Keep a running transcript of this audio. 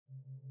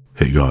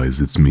Hey guys,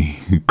 it's me,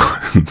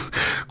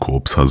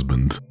 Corpse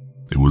Husband.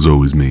 It was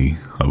always me.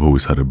 I've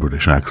always had a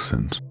British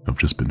accent. I've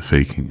just been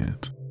faking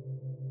it.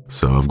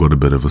 So I've got a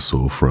bit of a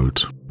sore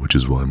throat, which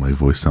is why my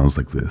voice sounds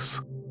like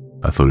this.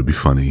 I thought it'd be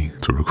funny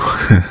to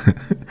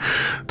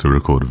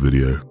record a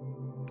video.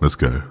 Let's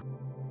go.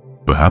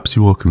 Perhaps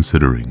you are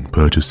considering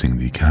purchasing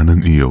the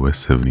Canon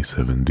EOS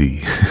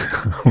 77D.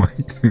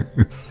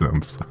 It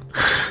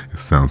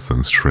sounds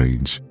so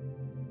strange.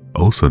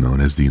 Also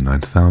known as the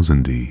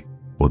 9000D,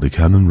 or the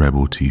Canon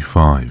Rebel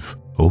T5,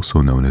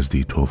 also known as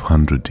the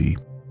 1200D,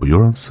 but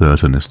you're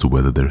uncertain as to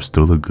whether they're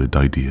still a good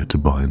idea to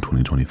buy in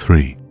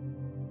 2023.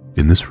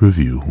 In this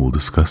review, we'll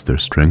discuss their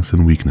strengths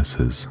and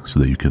weaknesses so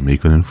that you can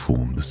make an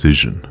informed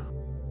decision.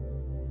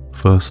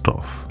 First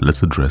off,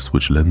 let's address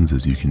which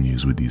lenses you can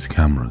use with these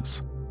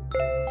cameras.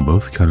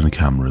 Both Canon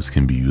cameras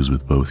can be used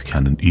with both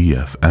Canon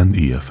EF and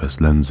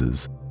EFS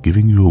lenses,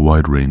 giving you a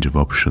wide range of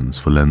options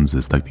for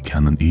lenses like the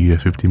Canon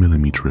EF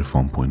 50mm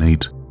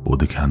f1.8 or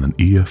the Canon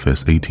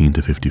EFS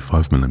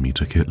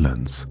 18-55mm kit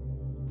lens.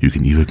 You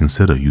can either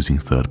consider using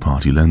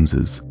third-party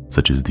lenses,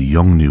 such as the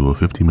Yongnuo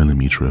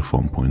 50mm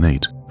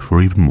f1.8,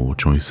 for even more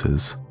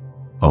choices.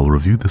 I'll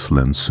review this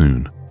lens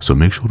soon, so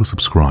make sure to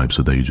subscribe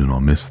so that you do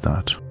not miss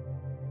that.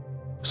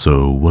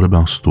 So what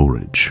about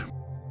storage?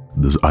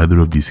 Does either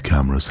of these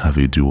cameras have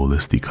a dual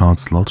SD card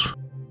slot?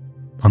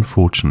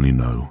 Unfortunately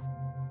no.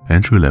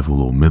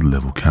 Entry-level or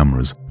mid-level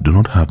cameras do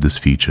not have this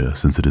feature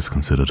since it is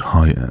considered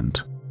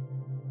high-end.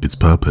 Its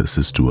purpose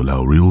is to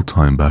allow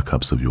real-time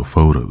backups of your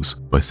photos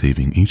by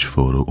saving each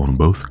photo on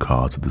both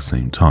cards at the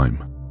same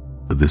time.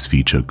 This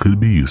feature could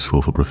be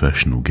useful for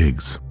professional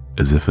gigs,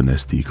 as if an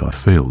SD card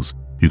fails,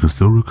 you can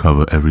still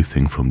recover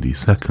everything from the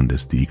second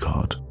SD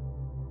card.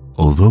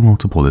 Although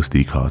multiple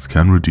SD cards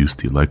can reduce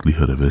the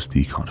likelihood of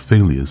SD card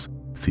failures,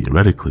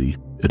 theoretically,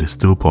 it is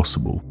still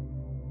possible.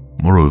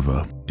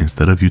 Moreover,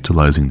 instead of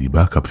utilizing the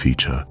backup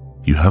feature,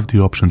 you have the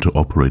option to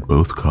operate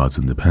both cards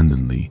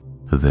independently,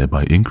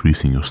 thereby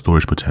increasing your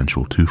storage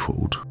potential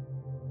twofold.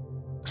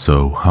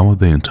 So, how are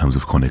they in terms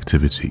of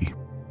connectivity?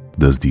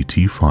 Does the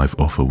T5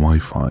 offer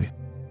Wi-Fi?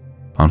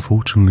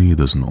 Unfortunately, it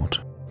does not,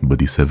 but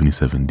the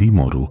 77D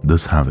model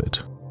does have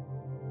it.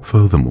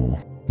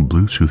 Furthermore,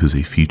 Bluetooth is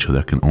a feature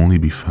that can only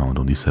be found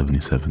on the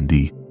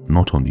 77D,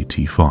 not on the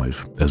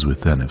T5, as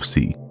with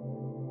NFC.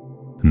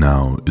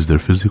 Now, is their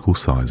physical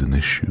size an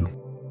issue?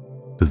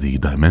 The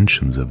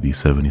dimensions of the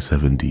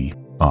 77D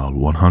are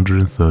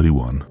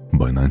 131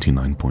 by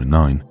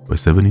 99.9 by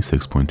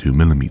 76.2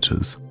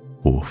 millimeters,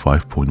 or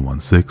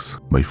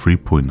 5.16 by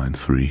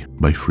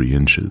 3.93 by 3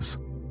 inches.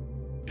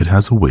 It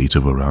has a weight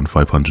of around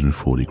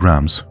 540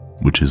 grams,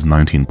 which is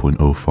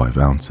 19.05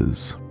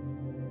 ounces.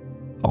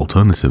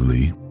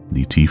 Alternatively,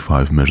 the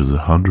T5 measures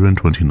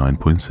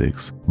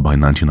 129.6 by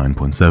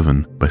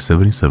 99.7 by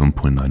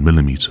 77.9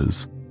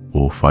 millimeters,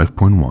 or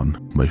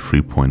 5.1 by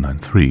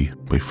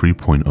 3.93 by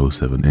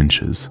 3.07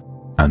 inches,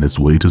 and its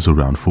weight is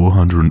around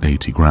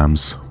 480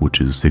 grams,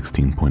 which is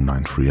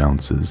 16.93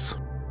 ounces.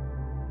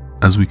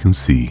 As we can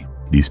see,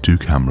 these two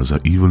cameras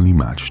are evenly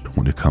matched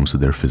when it comes to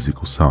their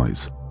physical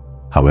size.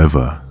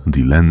 However,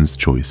 the lens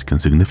choice can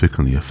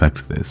significantly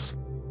affect this.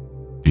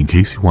 In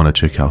case you want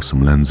to check out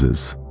some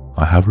lenses,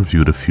 I have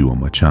reviewed a few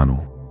on my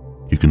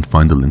channel. You can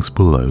find the links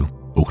below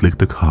or click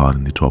the card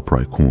in the top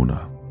right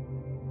corner.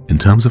 In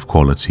terms of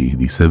quality,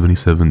 the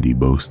 77D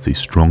boasts a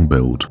strong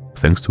build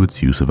thanks to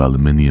its use of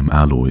aluminium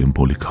alloy and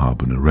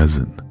polycarbonate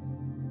resin.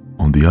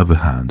 On the other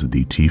hand,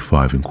 the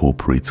T5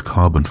 incorporates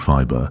carbon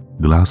fiber,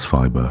 glass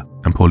fiber,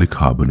 and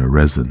polycarbonate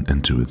resin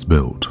into its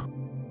build.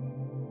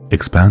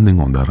 Expanding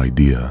on that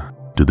idea,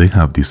 do they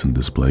have decent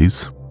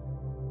displays?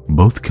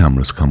 Both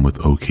cameras come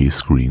with OK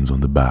screens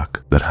on the back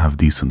that have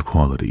decent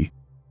quality.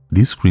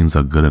 These screens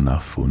are good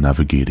enough for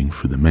navigating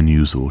through the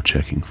menus or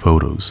checking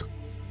photos.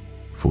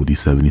 For the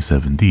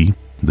 77D,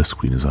 the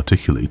screen is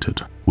articulated,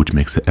 which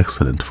makes it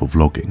excellent for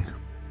vlogging.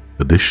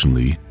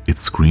 Additionally,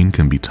 its screen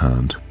can be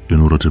turned in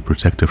order to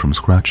protect it from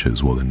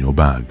scratches while in your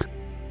bag.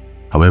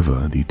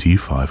 However, the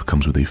T5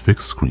 comes with a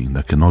fixed screen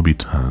that cannot be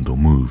turned or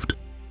moved.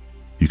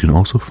 You can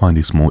also find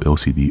a small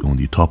LCD on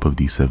the top of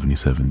the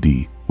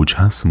 77D, which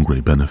has some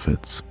great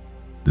benefits.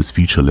 This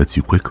feature lets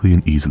you quickly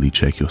and easily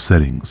check your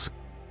settings.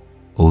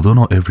 Although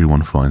not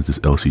everyone finds this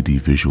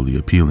LCD visually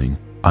appealing,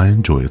 I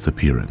enjoy its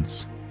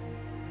appearance.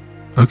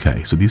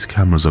 Okay, so these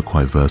cameras are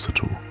quite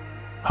versatile.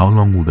 How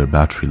long will their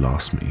battery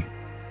last me?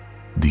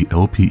 The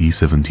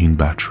LPE17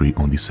 battery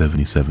on the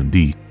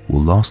 77D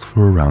will last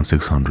for around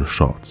 600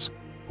 shots,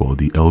 while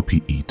the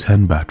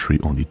LPE10 battery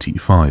on the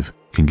T5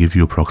 can give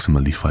you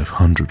approximately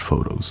 500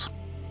 photos.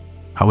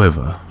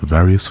 However,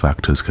 various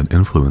factors can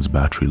influence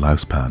battery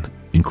lifespan,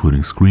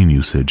 including screen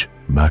usage,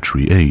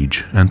 battery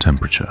age, and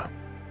temperature.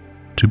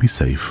 To be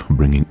safe,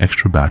 bringing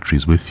extra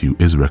batteries with you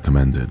is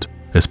recommended,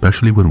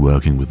 especially when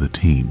working with a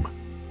team.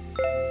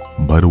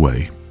 By the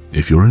way,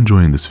 if you're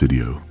enjoying this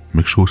video,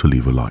 make sure to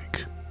leave a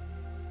like.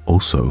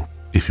 Also,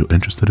 if you're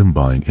interested in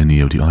buying any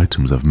of the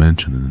items I've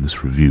mentioned in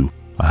this review,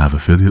 I have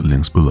affiliate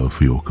links below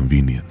for your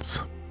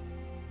convenience.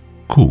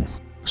 Cool,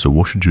 So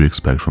what should you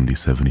expect from the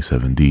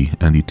 77D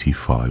and the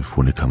T5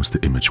 when it comes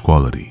to image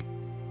quality?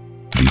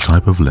 The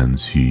type of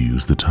lens you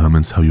use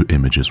determines how your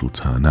images will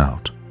turn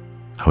out.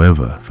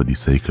 However, for the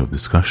sake of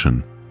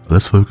discussion,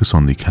 let's focus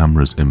on the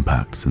camera's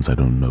impact since I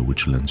don't know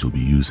which lens you'll be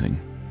using.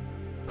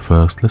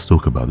 First, let's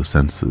talk about the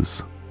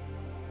sensors.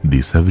 The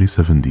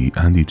 77D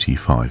and the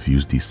T5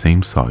 use the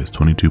same size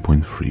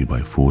 22.3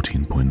 by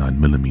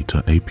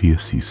 14.9mm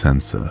APS-C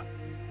sensor.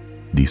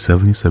 The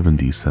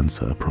 77D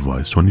sensor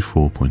provides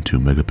 24.2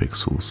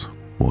 megapixels,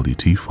 while the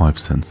T5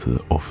 sensor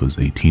offers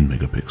 18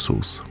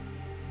 megapixels.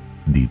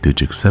 The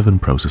Digic 7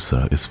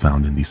 processor is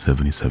found in the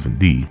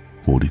 77D,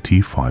 while the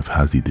T5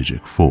 has the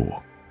Digic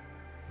 4.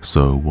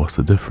 So what's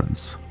the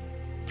difference?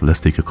 Let's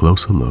take a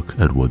closer look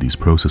at what these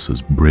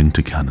processors bring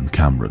to Canon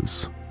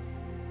cameras.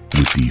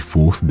 With the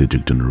 4th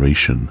Digic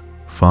generation,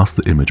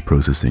 faster image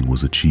processing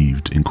was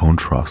achieved in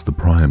contrast to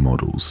prior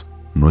models,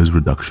 noise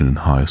reduction in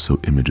high ISO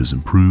images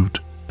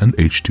improved, and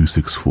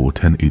H.264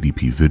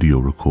 1080p video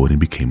recording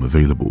became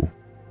available.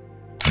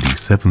 The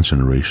 7th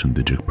generation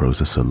Digic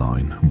processor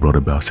line brought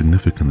about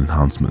significant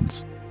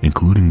enhancements,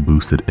 including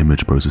boosted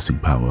image processing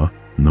power,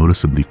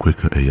 noticeably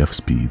quicker AF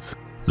speeds,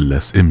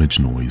 less image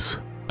noise,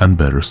 and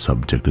better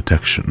subject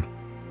detection.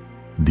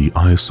 The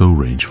ISO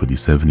range for the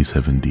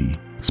 77D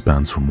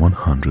spans from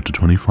 100 to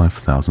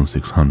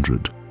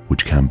 25,600,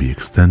 which can be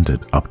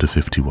extended up to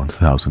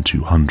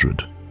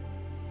 51,200.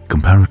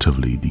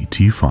 Comparatively, the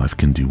T5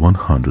 can do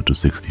 100 to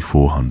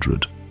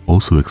 6,400,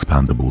 also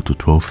expandable to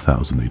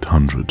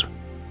 12,800.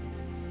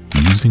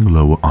 Using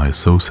lower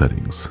ISO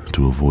settings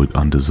to avoid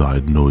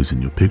undesired noise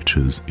in your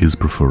pictures is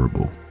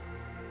preferable.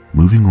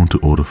 Moving on to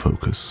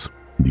autofocus,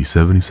 the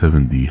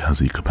 77D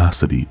has a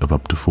capacity of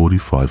up to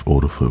 45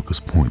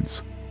 autofocus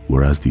points,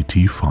 whereas the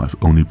T5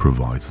 only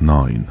provides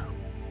 9.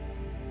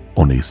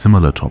 On a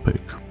similar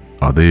topic,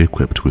 are they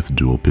equipped with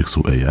dual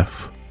pixel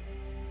AF?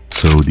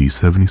 So the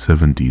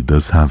 77D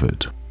does have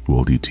it,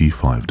 while the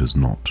T5 does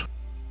not.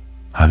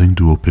 Having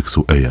dual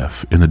pixel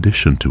AF in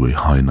addition to a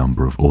high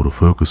number of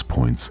autofocus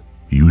points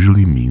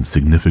usually means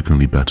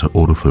significantly better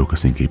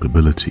autofocusing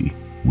capability,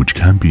 which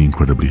can be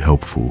incredibly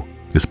helpful,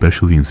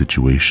 especially in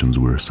situations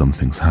where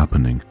something's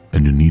happening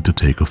and you need to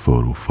take a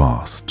photo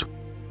fast.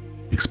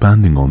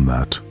 Expanding on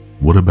that,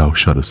 what about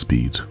shutter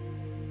speed?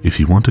 If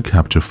you want to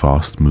capture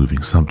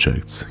fast-moving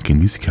subjects, can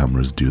these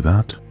cameras do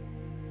that?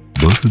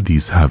 Both of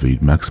these have a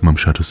maximum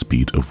shutter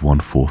speed of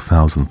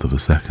 1/4000th of a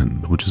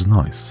second, which is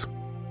nice.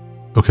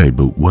 Okay,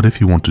 but what if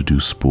you want to do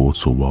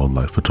sports or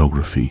wildlife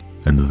photography,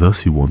 and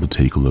thus you want to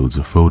take loads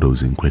of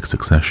photos in quick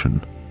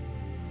succession?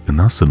 In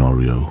that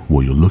scenario,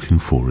 what you're looking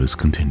for is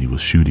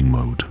continuous shooting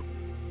mode.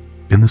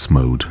 In this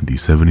mode, the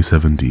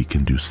 77D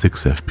can do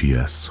 6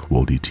 FPS,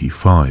 while the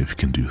T5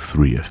 can do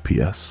 3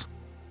 FPS.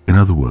 In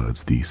other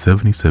words, the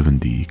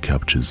 77D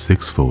captures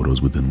 6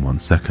 photos within 1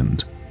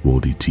 second, while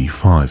the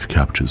T5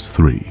 captures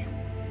 3.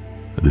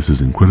 This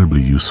is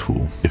incredibly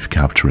useful if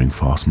capturing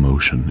fast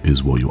motion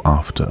is what you're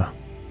after.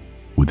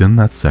 Within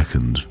that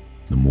second,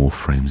 the more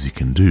frames you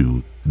can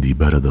do, the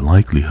better the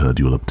likelihood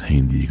you'll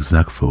obtain the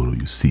exact photo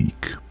you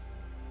seek.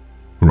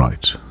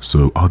 Right,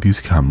 so are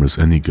these cameras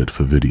any good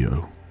for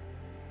video?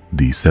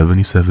 The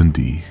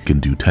 77D can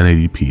do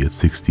 1080p at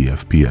 60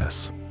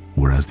 FPS,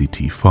 whereas the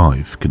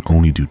T5 can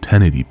only do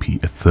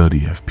 1080p at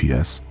 30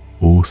 FPS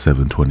or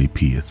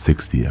 720p at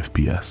 60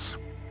 FPS.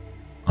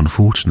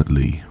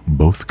 Unfortunately,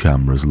 both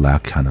cameras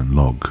lack Canon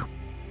log.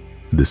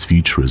 This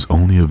feature is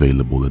only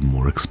available in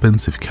more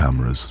expensive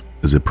cameras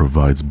as it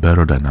provides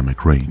better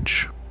dynamic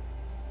range.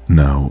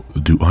 Now,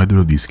 do either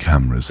of these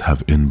cameras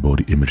have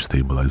in-body image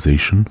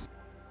stabilization?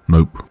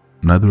 Nope,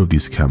 neither of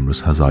these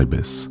cameras has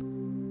IBIS.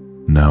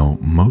 Now,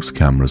 most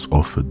cameras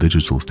offer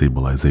digital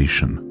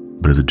stabilization,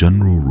 but as a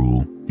general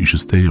rule, you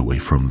should stay away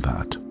from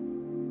that.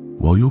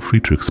 While you're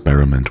free to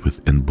experiment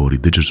with in-body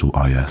digital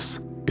IS,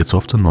 it's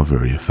often not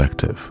very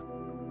effective.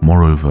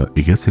 Moreover,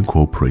 it gets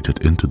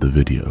incorporated into the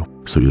video,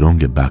 so you don't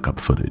get backup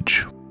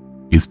footage.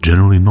 It's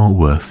generally not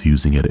worth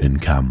using it in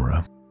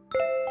camera.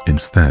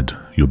 Instead,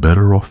 you're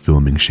better off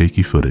filming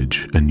shaky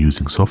footage and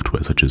using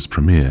software such as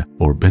Premiere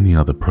or any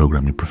other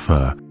program you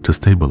prefer to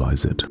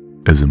stabilize it,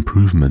 as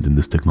improvement in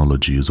this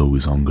technology is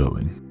always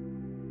ongoing.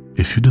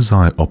 If you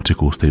desire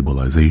optical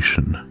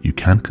stabilization, you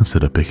can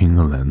consider picking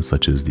a lens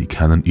such as the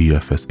Canon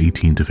EFS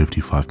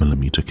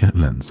 18-55mm kit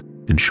lens,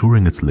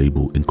 ensuring its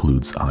label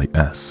includes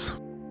IS.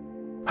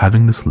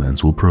 Having this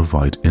lens will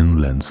provide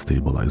in-lens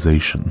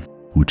stabilization,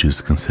 which is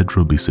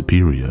considerably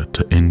superior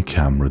to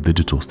in-camera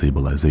digital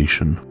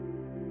stabilization.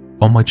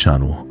 On my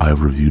channel, I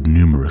have reviewed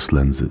numerous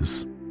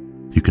lenses.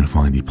 You can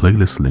find the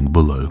playlist link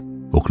below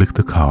or click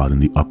the card in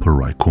the upper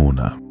right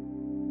corner.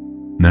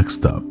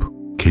 Next up,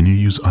 can you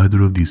use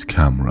either of these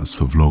cameras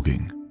for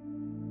vlogging?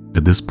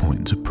 At this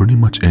point, pretty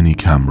much any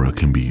camera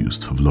can be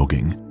used for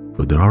vlogging,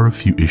 but there are a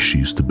few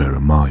issues to bear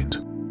in mind.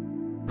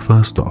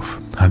 First off,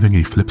 having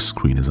a flip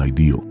screen is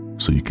ideal,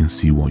 so you can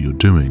see what you're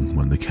doing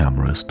when the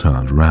camera is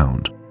turned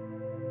around.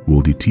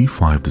 While the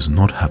T5 does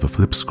not have a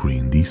flip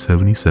screen, the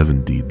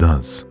 77D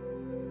does.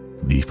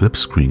 the flip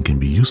screen can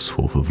be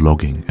useful for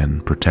vlogging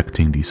and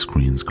protecting the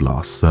screen's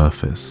glass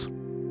surface.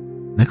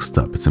 Next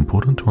up, it's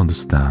important to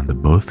understand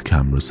that both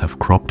cameras have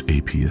cropped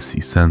APS-C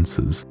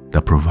sensors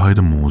that provide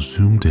a more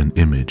zoomed-in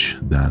image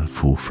than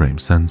full-frame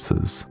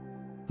sensors.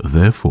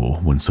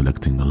 Therefore, when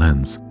selecting a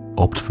lens,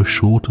 opt for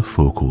shorter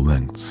focal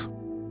lengths.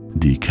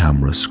 The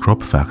camera's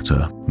crop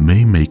factor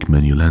may make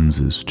many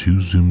lenses too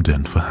zoomed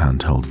in for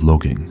handheld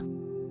vlogging.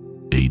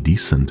 A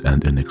decent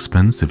and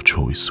inexpensive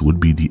choice would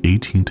be the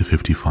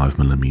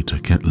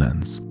 18-55mm kit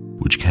lens,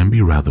 which can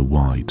be rather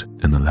wide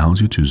and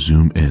allows you to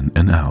zoom in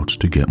and out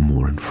to get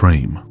more in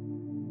frame.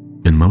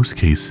 In most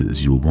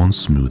cases, you'll want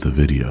smoother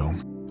video,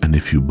 and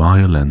if you buy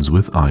a lens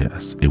with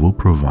IS, it will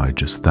provide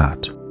just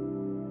that.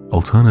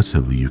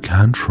 Alternatively, you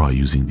can try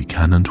using the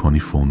Canon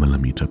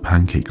 24mm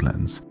pancake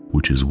lens,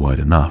 which is wide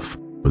enough,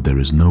 but there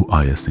is no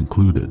IS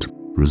included,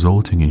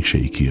 resulting in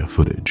shakier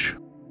footage.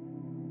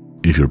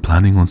 If you're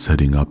planning on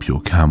setting up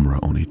your camera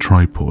on a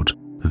tripod,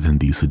 then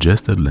the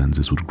suggested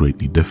lenses would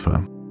greatly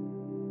differ.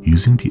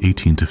 Using the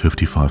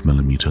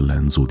 18-55mm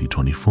lens or the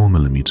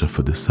 24mm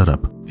for this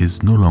setup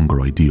is no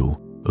longer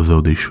ideal, though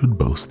they should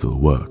both still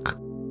work.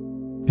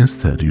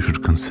 Instead, you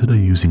should consider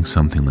using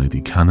something like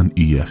the Canon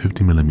EF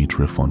 50mm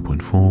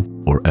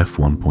f1.4 or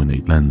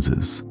f1.8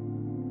 lenses.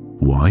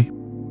 Why?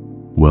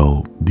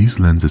 Well, these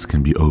lenses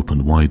can be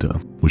opened wider,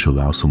 which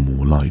allows for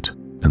more light,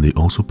 and they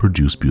also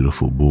produce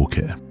beautiful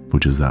bokeh,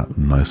 which is that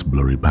nice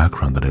blurry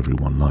background that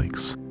everyone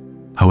likes.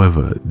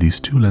 However, these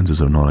two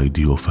lenses are not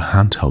ideal for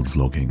handheld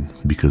vlogging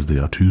because they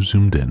are too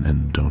zoomed in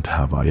and don't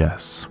have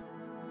IS.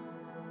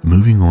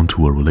 Moving on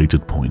to a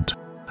related point,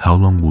 how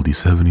long will the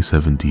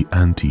 77D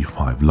and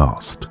T5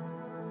 last?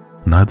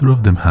 Neither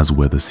of them has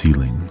weather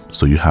sealing,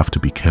 so you have to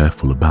be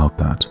careful about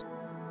that.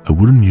 I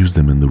wouldn't use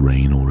them in the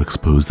rain or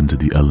expose them to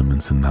the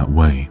elements in that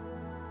way.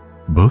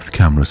 Both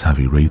cameras have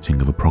a rating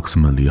of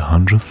approximately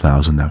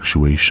 100,000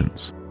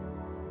 actuations.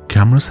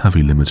 Cameras have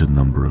a limited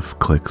number of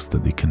clicks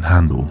that they can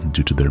handle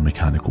due to their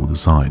mechanical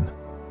design.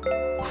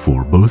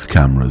 For both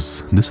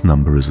cameras, this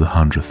number is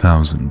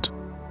 100,000.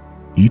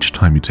 Each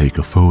time you take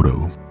a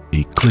photo,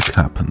 a click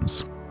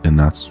happens, and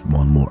that's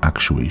one more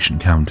actuation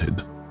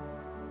counted.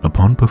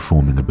 Upon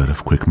performing a bit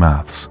of quick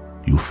maths,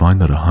 you'll find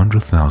that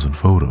 100,000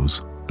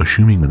 photos,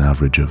 assuming an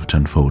average of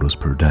 10 photos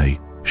per day,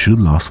 should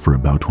last for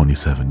about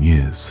 27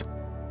 years.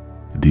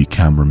 The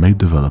camera may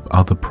develop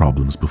other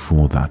problems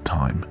before that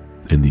time,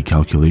 and the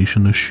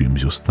calculation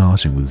assumes you're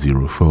starting with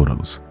 0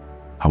 photos.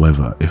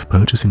 However, if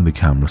purchasing the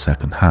camera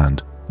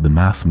second-hand, the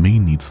math may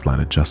need slight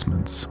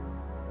adjustments.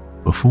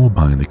 Before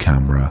buying the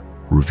camera,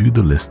 review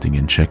the listing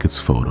and check its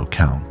photo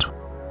count.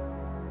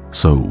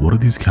 So, what are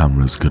these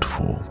cameras good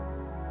for?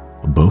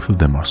 Both of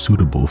them are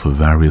suitable for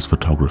various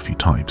photography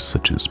types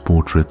such as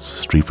portraits,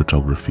 street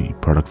photography,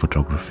 product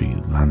photography,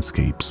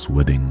 landscapes,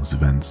 weddings,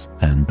 events,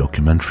 and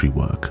documentary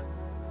work.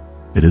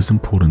 It is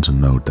important to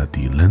note that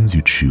the lens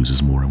you choose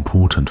is more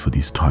important for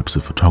these types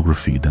of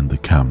photography than the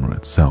camera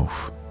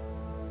itself.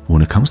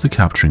 When it comes to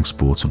capturing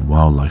sports and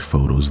wildlife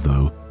photos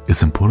though,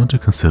 it's important to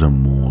consider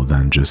more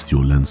than just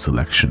your lens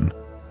selection.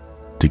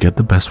 To get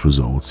the best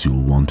results,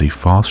 you'll want a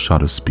fast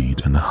shutter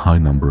speed and a high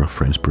number of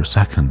frames per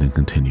second in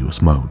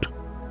continuous mode.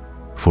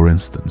 For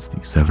instance, the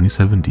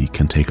 77D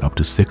can take up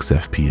to 6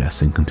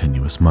 FPS in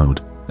continuous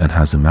mode and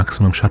has a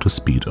maximum shutter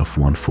speed of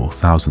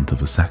 1/4000th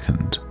of a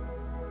second.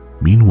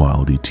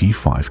 Meanwhile, the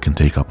T5 can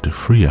take up to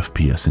 3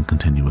 FPS in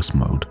continuous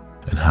mode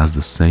and has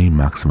the same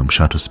maximum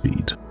shutter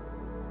speed.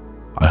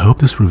 I hope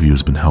this review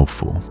has been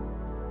helpful.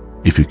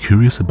 If you're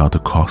curious about the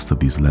cost of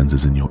these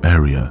lenses in your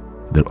area,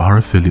 there are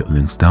affiliate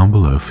links down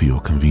below for your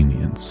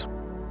convenience.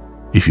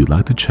 If you'd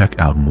like to check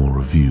out more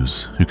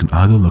reviews, you can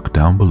either look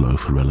down below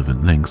for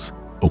relevant links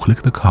or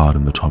click the card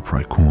in the top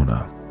right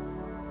corner.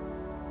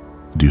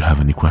 Do you have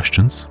any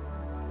questions?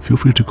 Feel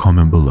free to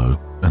comment below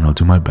and I'll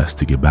do my best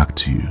to get back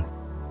to you.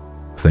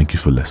 Thank you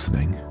for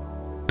listening.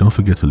 Don't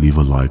forget to leave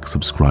a like,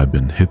 subscribe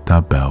and hit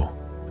that bell,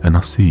 and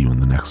I'll see you in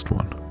the next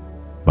one.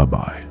 Bye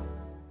bye.